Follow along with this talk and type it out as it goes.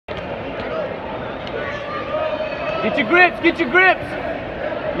Get your grips, get your grips.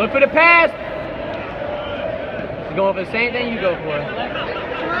 Look for the pass. She's going for the same thing you go for.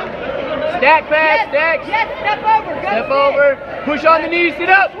 Stack pass, stack. Yes, step over. Step over. Push on the knees, sit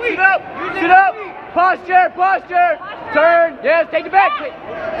up, sit up, sit up. Posture, posture. Turn. Yes, take the back.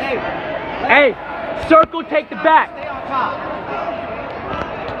 Hey, circle, take the back. Stay on top.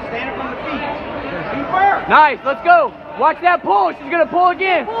 Standing from the feet. Be firm. Nice, let's go. Watch that pull. She's going to pull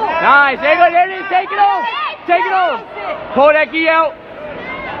again. Nice. There you go. There it is. Take it on. Take it on. Pull that gi out.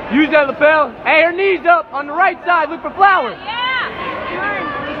 Use that lapel. Hey, her knees up on the right side. Look for flower.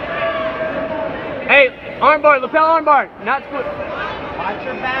 Hey, arm bar, lapel arm bar. Not squid. Watch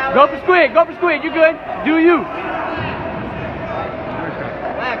your balance. Go for squid. Go for squid. You're good. Do you.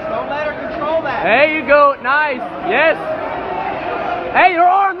 Relax. Don't let her control that. There you go. Nice. Yes. Hey, her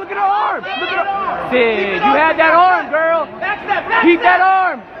arm. Look at her arm. Look at her arm. Sid, you had that arm, girl. Back step. Back Keep step. that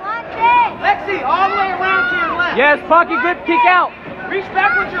arm. Lexi, all the way around to your left. Yes, pocket grip, kick out. Reach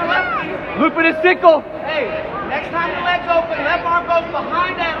back with your left. Look for the sickle. Hey, next time the leg's open, left arm goes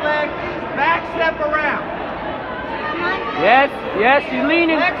behind that leg. Back step around. Yes, yes, she's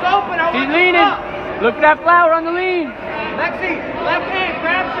leaning. Legs open. She's leaning. Look at that flower on the lean. Lexi, left hand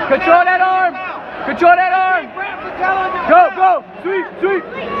grabs your Control that arm. Control that arm. Go, go. Sweep, sweep.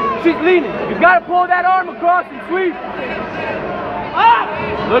 She's leaning. You got to pull that arm across and sweep. Up.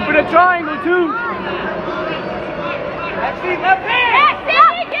 Look for the triangle too. Lexi, left hand.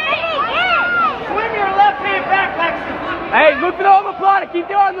 Swim your left hand back, Lexi. Hey, look for the omoplata. Keep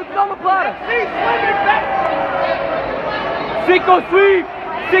the arm. Look for the omoplata. Lexi, swim it back. Sickle sweep.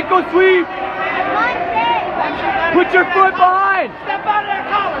 Sickle sweep. Put your foot behind. Step out of that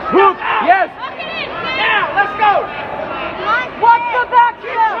collar. Hook. Yes. Now, let's go. Watch the back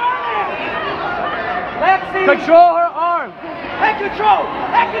heel. Lexi. Control her arm. Head control.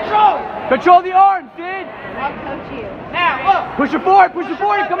 Head control. Control the arm, Sid. I'll coach you. Now, look. Push her forward. Push her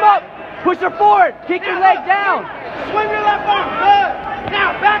forward and come up. Push her forward. Kick your leg down. Swing your left arm. Good.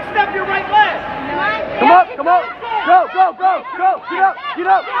 Now, back step your right leg. Come up. Come up. Go, go, go, go. Get up. Get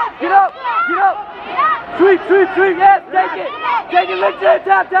up. Get up. Get up. Sweep, sweep, sweep. Yes, take it. Take it. Lift it.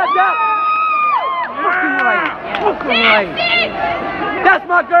 Tap, tap, tap. Fucking right. Fucking right. That's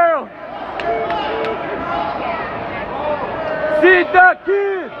my girl. Sid the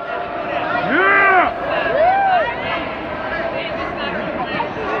Kid. Yeah.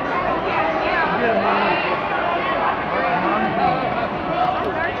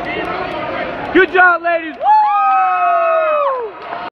 Good job.